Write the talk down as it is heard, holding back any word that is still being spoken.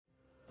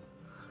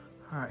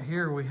All right,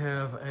 here we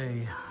have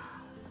a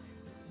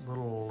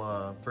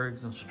little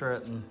Briggs &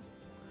 Stratton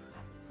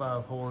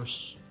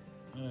 5-horse.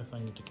 If I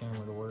can get the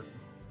camera to work.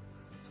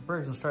 It's a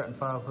Briggs & Stratton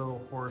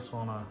 5-horse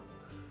on a,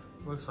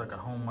 looks like a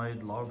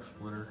homemade log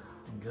splitter.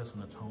 I'm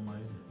guessing it's homemade.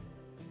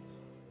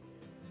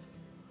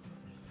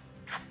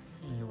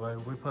 Anyway,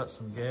 we put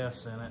some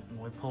gas in it and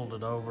we pulled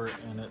it over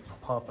and it's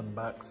popping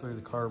back through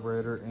the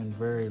carburetor in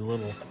very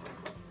little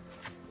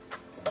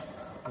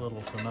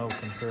to no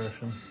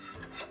compression.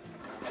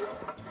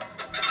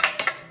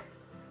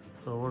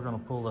 So we're gonna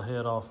pull the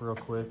head off real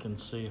quick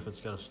and see if it's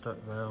got a stuck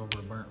valve or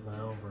a burnt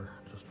valve or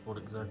just what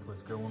exactly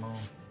is going on.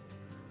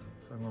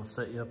 So I'm gonna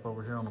set you up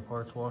over here on the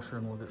parts washer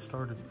and we'll get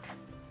started.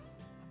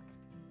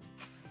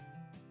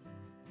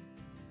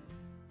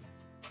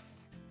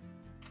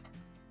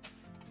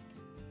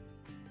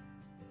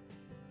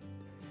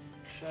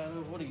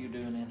 Shadow, what are you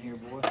doing in here,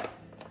 boy?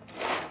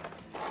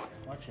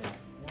 Watch out,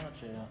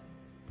 watch out.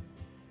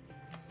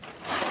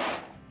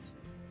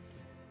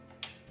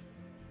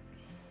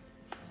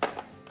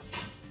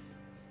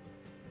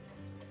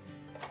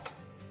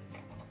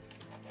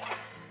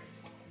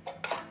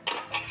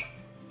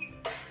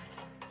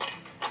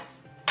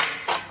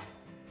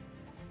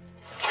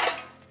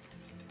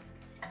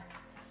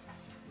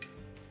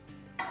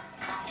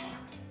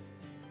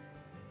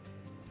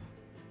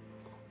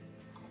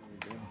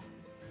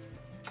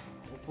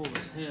 Pull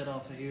this head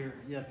off of here.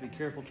 You have to be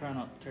careful, try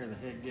not to tear the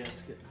head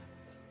gasket.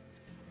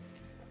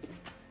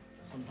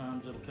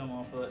 Sometimes it'll come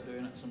off without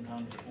doing it,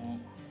 sometimes it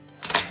won't.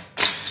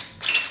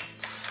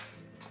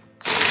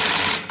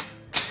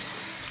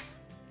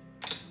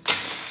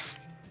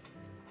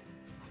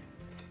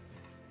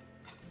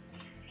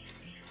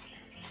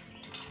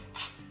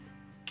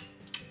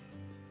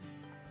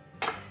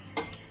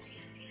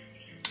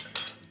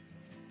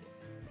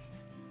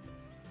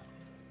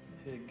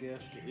 Head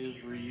gasket is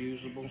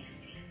reusable.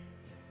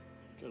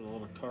 Got a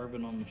lot of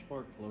carbon on the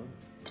spark plug.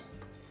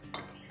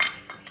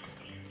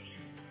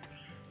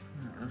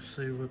 Right, let's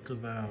see what the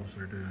valves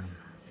are doing.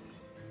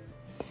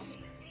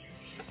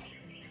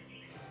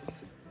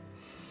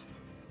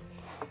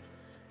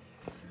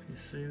 You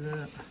see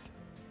that?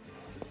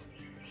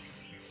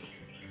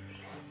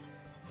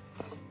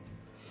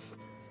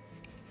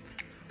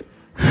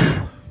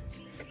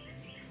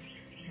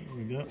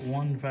 We got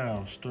one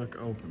valve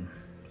stuck open.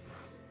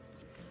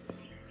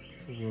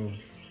 So we'll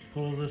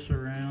pull this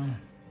around.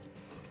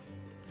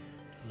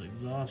 The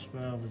exhaust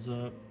valve is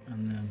up,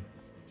 and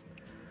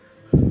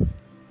then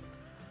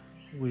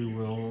we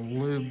will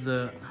lube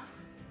that.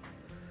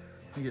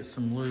 Get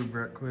some lube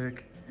right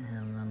quick,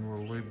 and then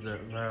we'll lube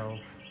that valve,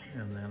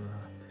 and then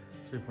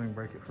see if we can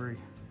break it free.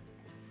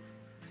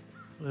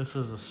 This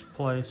is a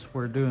place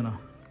we're doing a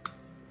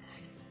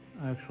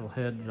actual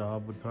head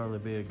job would probably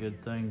be a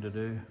good thing to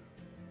do.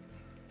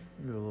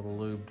 Do a little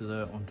lube to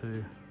that one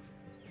too.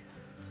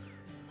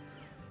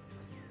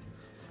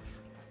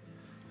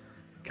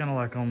 Kind of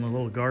like on the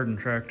little garden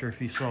tractor, if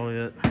you saw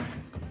it.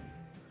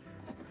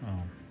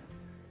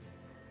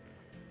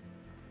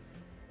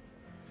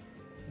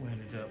 We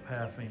ended up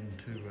having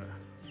to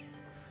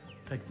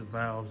take the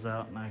valves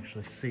out and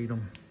actually seat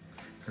them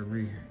or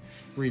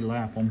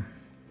re-lap them.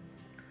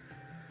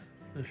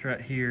 This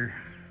right here,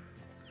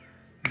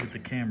 get the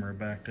camera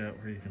backed out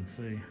where you can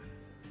see.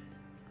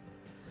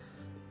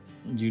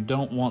 You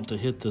don't want to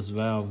hit this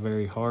valve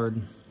very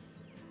hard.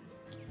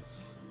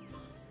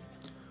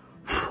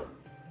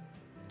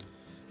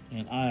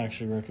 And I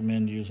actually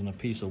recommend using a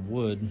piece of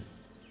wood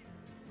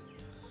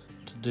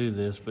to do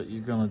this, but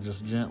you're gonna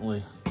just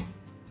gently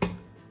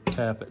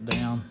tap it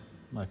down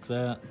like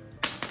that.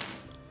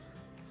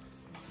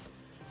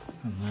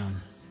 And then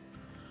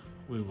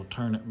we will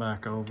turn it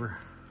back over.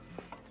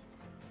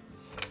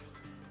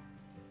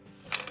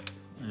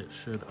 It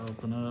should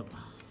open up.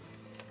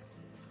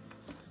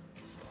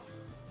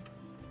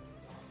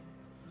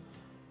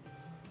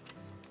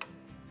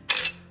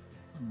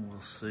 And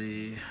we'll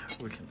see if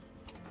we can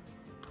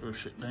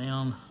push it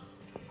down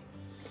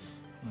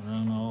and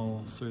run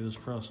all through this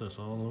process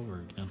all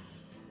over again.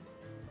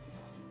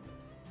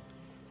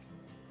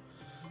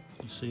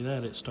 You see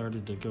that? It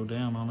started to go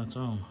down on its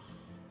own.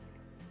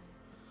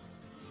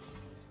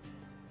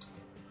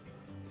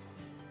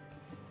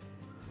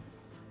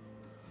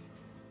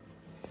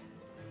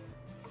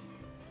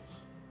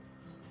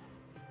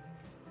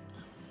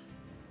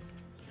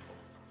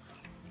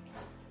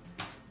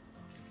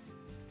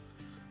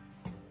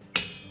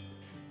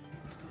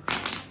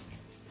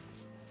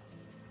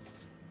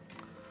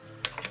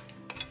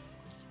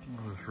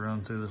 We'll just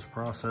run through this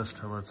process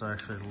till it's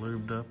actually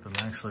lubed up and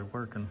actually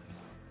working.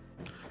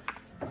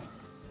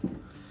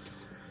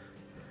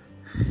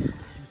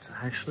 It's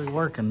actually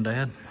working,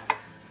 Dad.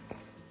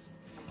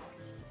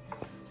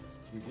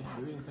 You didn't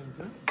do anything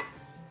to it?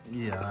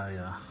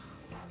 Yeah,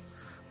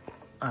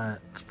 I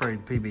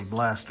sprayed PB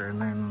Blaster and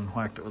then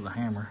whacked it with a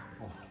hammer.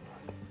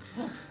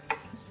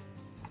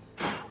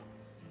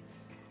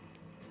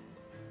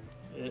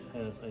 It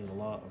has a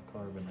lot of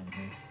carbon in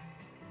here.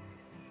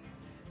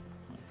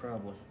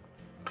 Probably.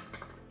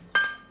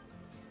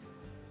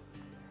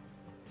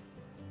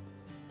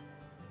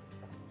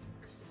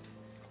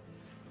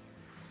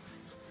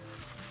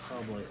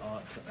 probably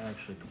ought to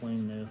actually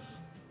clean this.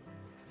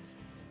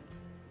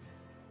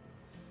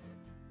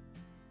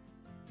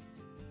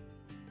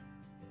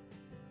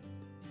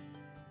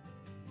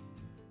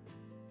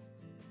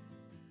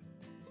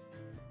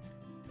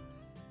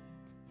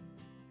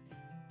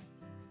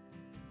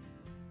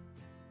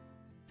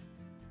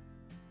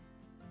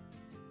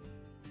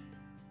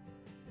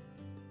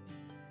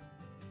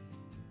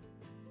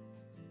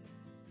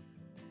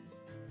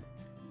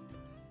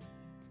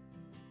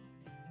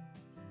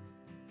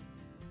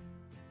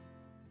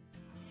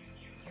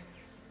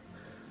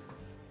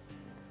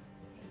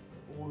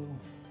 Oil.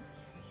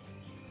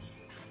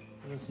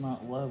 It's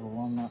not level.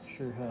 I'm not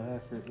sure how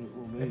accurate it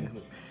will be,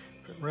 but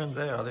If it runs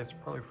out, it's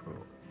probably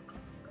full.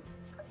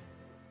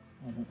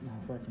 I don't know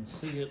if I can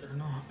see it or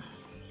not.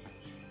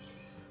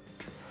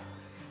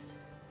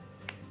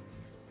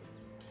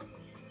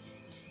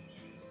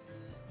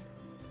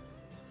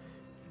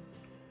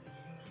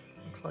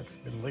 Looks like it's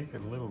been leaking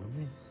a little to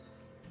me.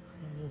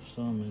 There's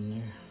some in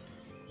there.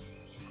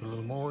 Put a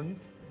little more in.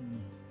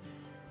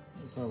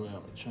 They probably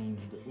ought to change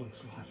it, it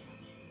looks like.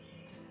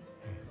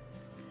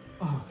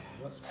 Okay.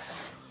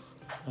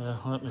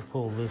 Let me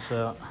pull this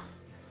out.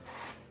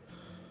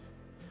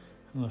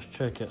 And let's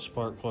check that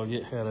spark plug.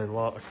 It had a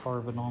lot of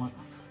carbon on it.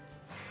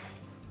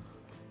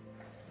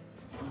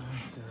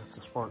 That's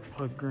a spark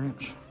plug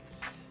wrench.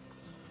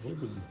 We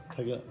would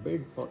take out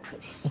big part.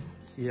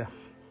 Yeah.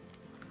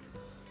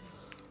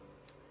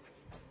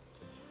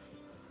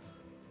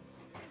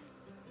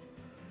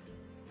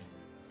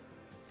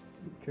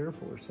 Be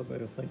careful or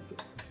somebody will think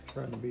that you're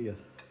trying to be a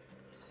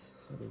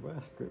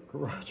vice grip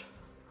garage.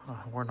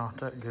 We're not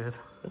that good.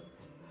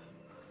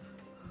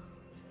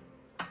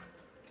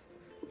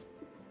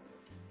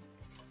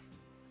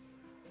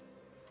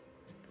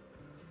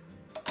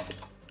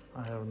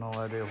 I have no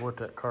idea what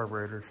that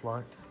carburetor's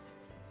like.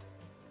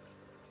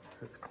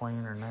 If it's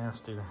clean or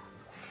nasty.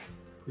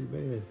 Pretty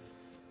bad.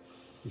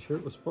 You sure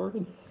it was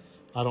sparking?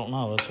 I don't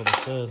know, that's what it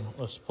said.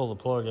 Let's pull the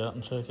plug out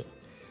and check it.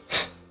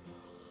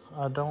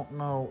 I don't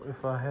know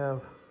if I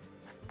have.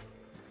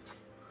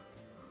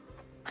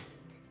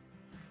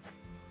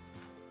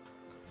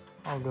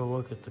 I'll go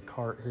look at the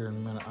cart here in a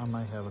minute. I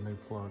may have a new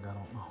plug, I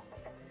don't know.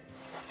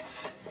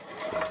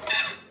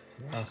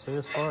 I see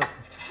a spark.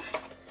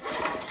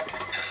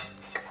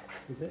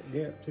 Is that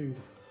gap too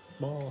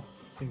small?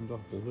 Seems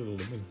awful little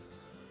to me.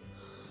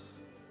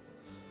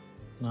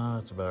 No,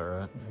 that's about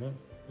right. Yeah.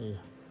 Yeah,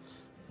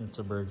 it's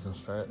a Briggs &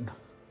 Stratton.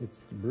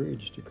 It's the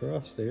bridge to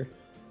cross there.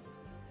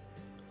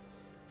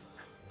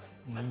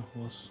 Yeah,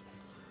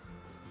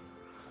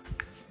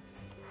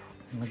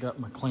 I got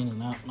my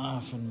cleaning out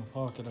knife in my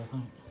pocket, I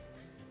think.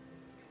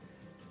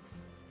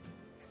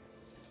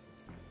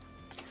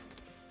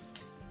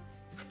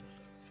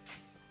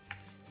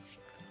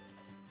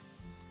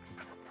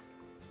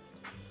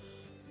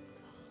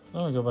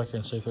 Let me go back here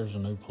and see if there's a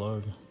new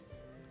plug.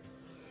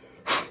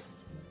 I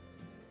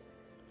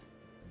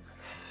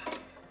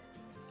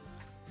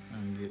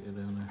can get it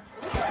in there.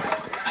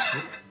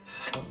 I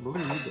don't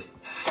believe it.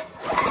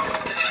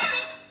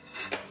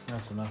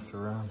 That's enough to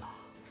run.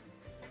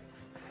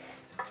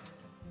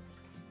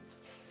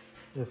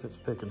 If it's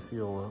picking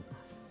fuel up.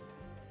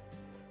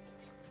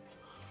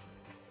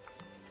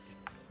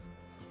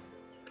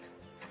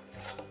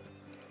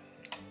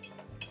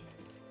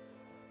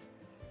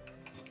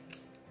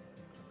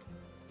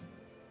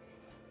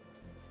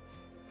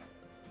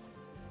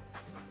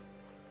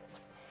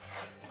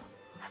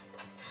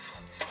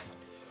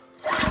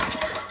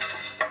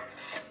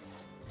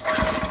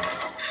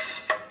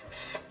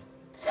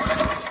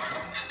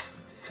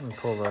 Let me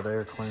pull that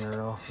air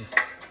cleaner off.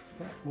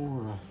 Got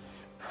more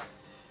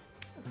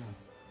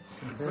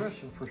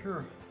compression for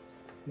sure.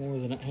 More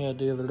than it had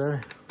the other day.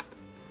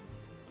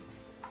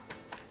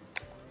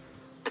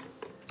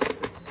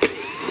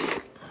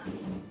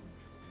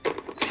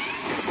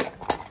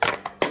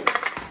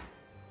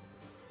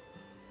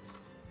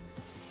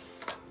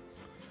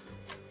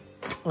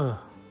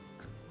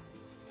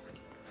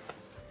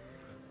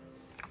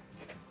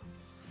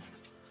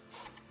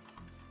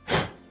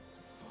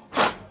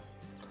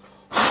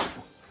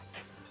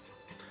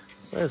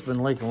 So it's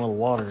been leaking a little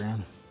water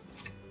in.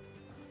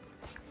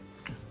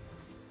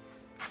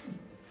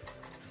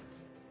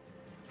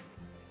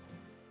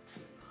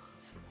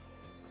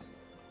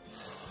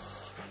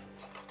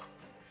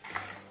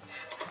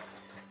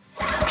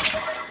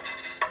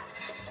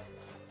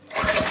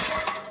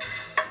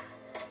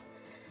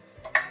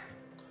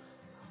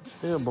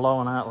 Still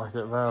blowing out like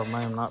that valve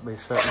may not be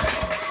shutting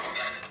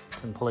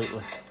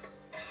completely.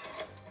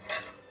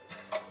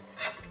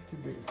 Too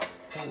big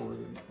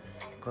forward.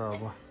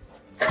 Probably.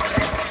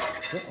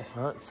 Uh-oh.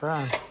 All right,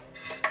 trying.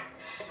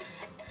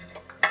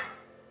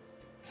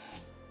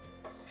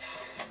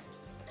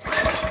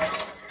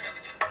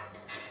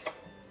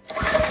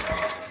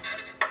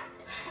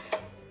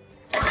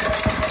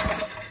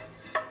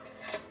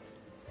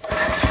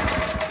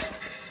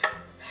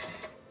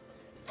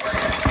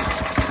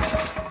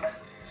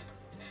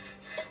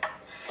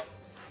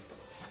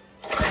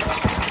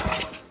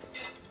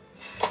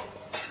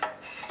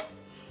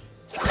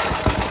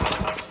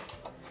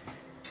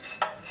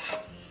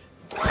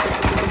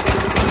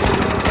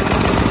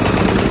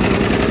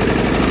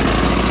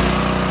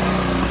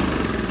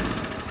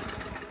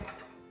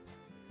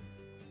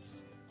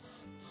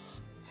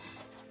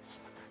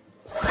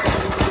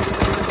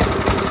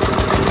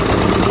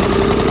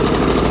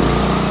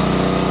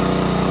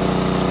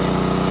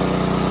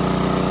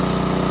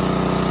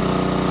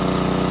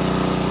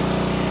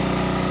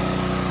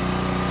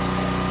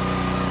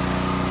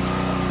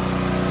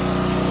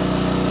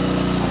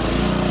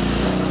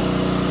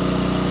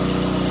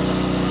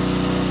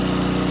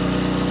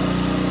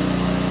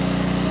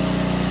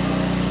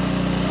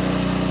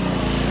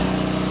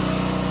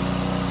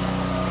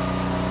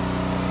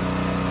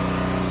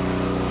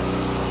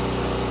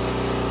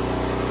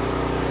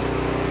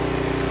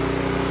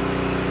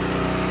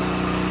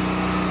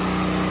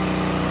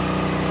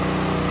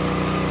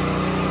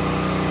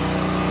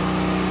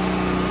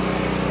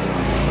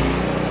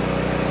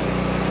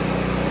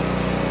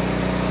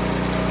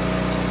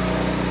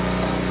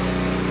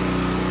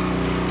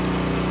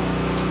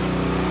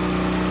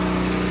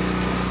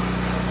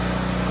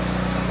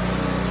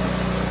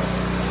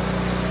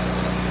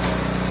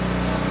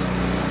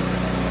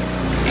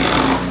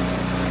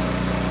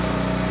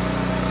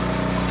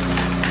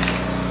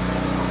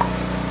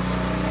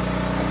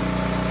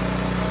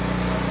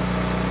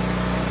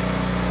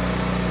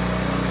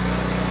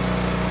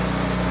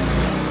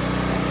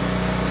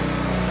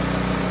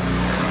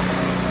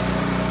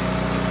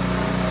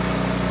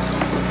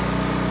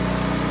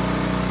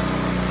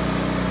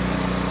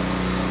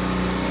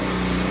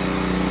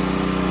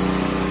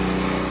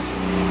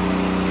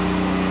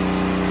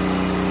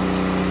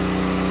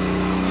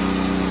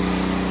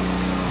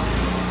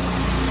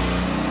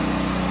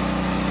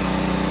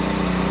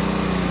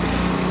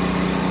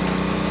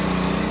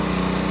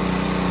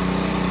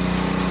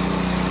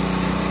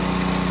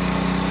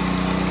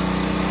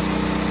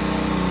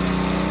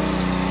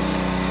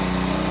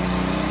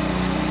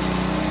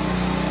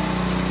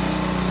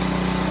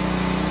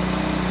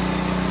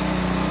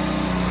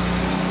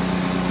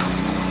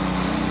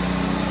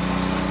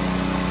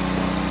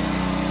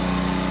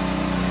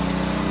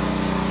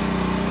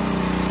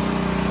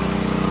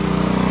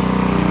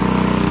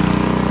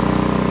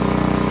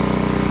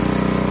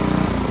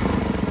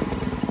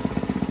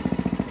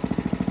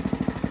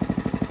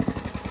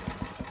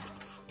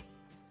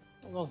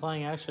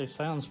 thing actually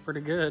sounds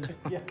pretty good.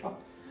 Yeah.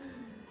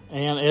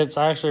 And it's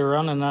actually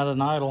running at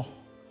an idle.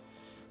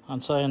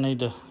 I'd say I need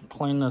to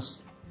clean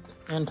this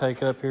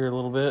intake up here a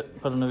little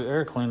bit, put a new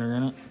air cleaner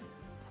in it,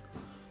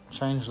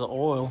 change the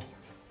oil.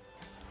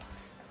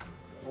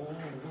 Oh,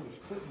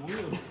 it's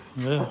putting wood.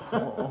 Yeah.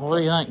 What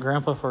do you think,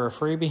 Grandpa, for a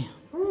freebie?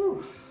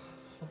 Whew.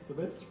 That's the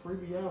best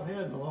freebie I've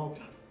had in a long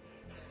time.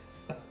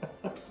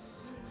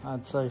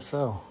 I'd say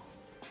so.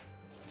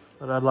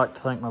 But I'd like to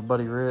thank my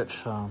buddy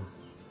Rich.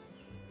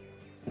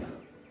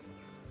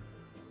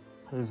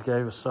 He's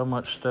gave us so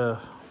much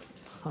stuff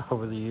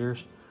over the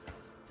years.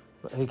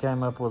 But he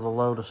came up with a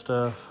load of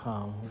stuff.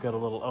 We've got a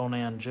little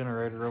Onan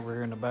generator over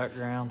here in the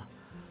background.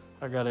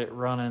 I got it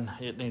running.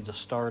 It needs a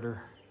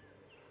starter.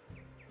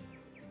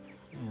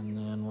 And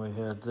then we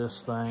had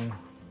this thing.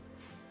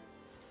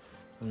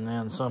 And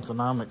then something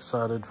I'm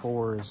excited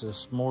for is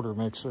this mortar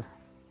mixer.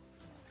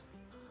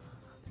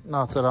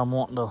 Not that I'm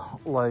wanting to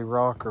lay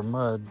rock or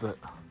mud, but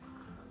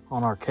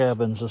on our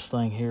cabins, this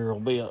thing here will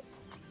be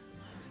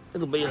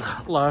it'll be a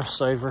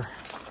lifesaver.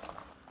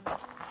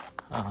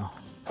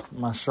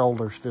 My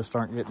shoulders just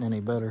aren't getting any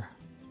better,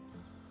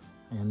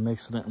 and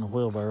mixing it in the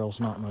wheelbarrow is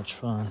not much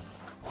fun.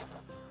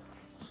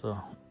 So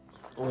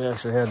we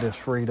actually had this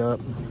freed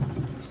up.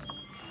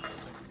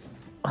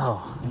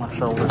 Oh, my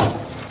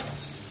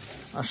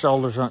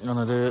shoulders aren't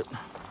gonna do it.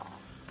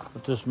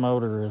 But this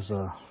motor is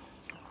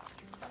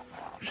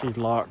she's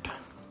locked.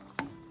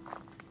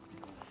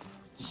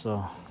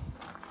 So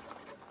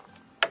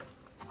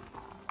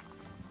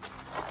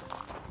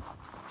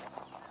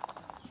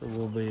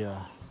we'll be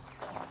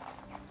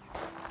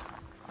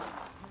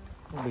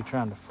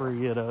trying to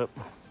free it up.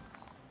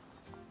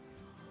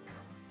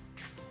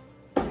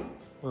 A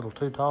little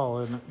too tall,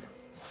 isn't it?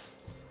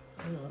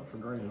 Yeah, for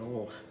draining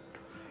oil.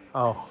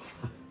 Oh,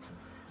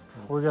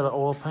 we got an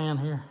oil pan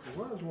here.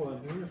 There was one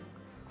here.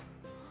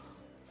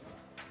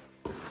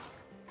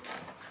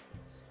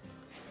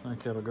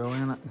 Think it'll go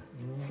in it.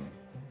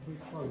 Be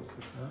close,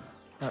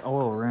 That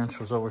oil wrench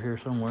was over here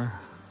somewhere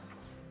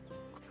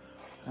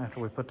after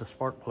we put the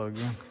spark plug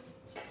in.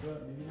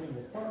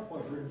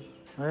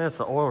 Yeah, it's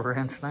an oil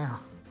wrench now.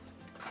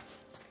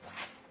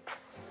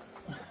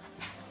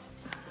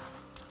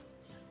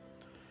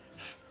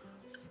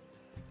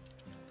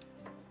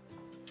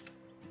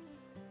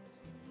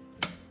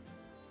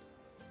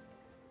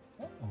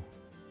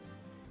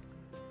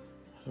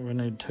 So we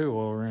need 2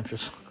 oil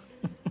wrenches.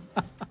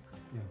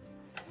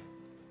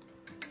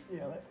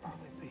 Yeah, that'd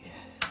probably be.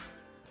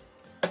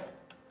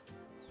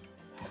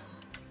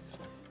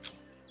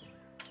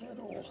 That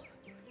oil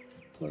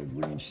plug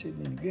wrench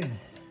isn't any good.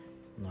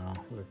 No,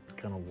 they're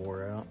kind of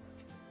wore out.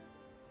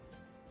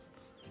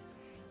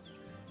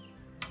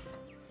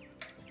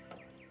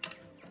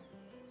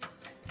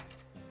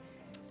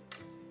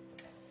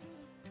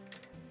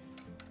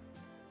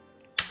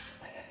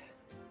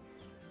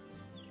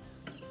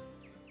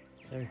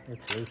 There,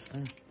 it's loose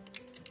there.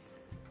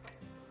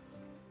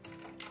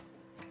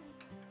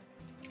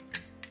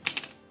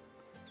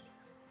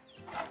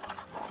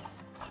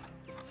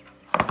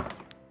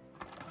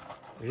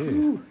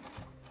 Ew.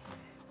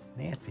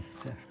 Nasty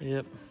stuff.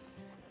 Yep.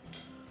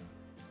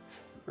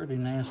 Pretty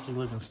nasty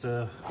looking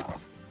stuff.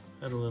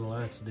 Had a little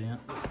accident.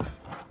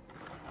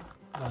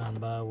 By and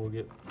by we'll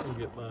get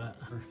by it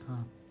first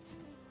time.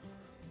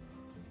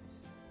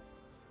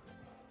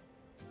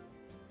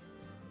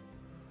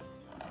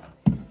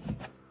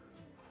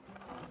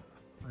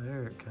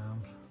 There it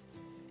comes.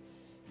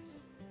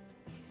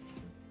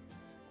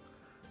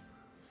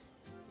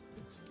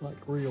 It's like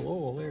real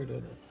oil there,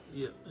 doesn't it?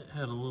 Yep, it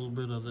had a little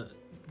bit of that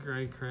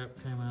gray crap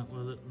came out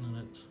with it, and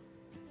then it's.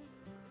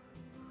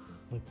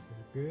 Look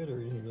good, or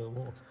you need a little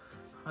more?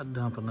 I'd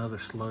dump another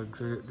slug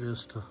through it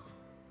just to.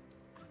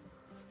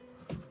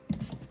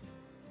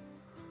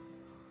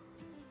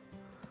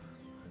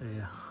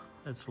 Yeah,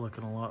 it's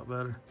looking a lot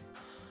better.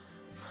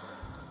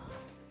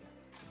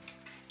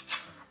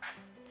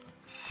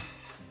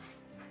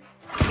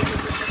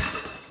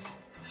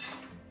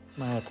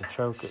 Might have to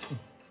choke it.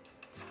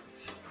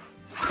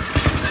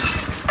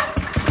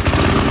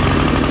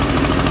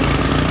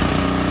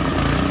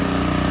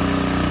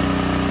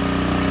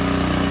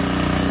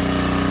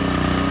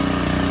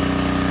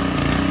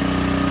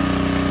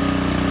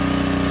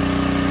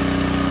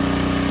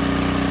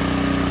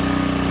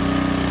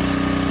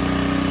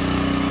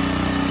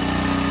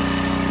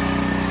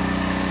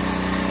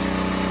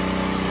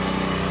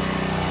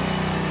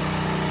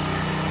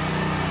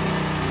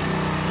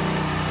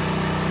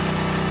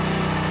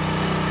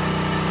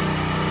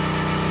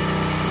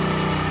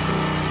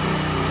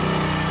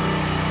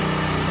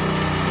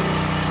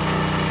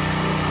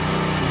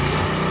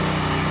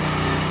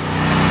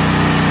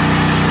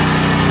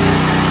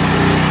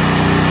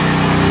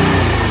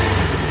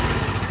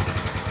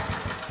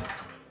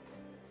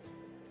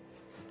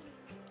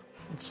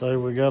 So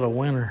we got a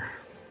winner.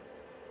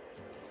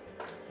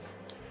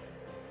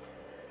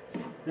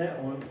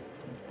 That one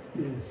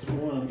is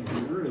one you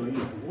really, if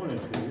you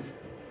wanted to,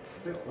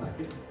 felt like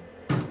it.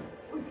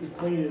 We could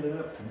clean it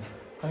up and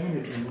paint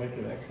it and make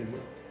it actually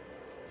look.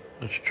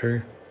 That's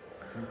true.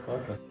 Looks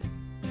like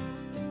a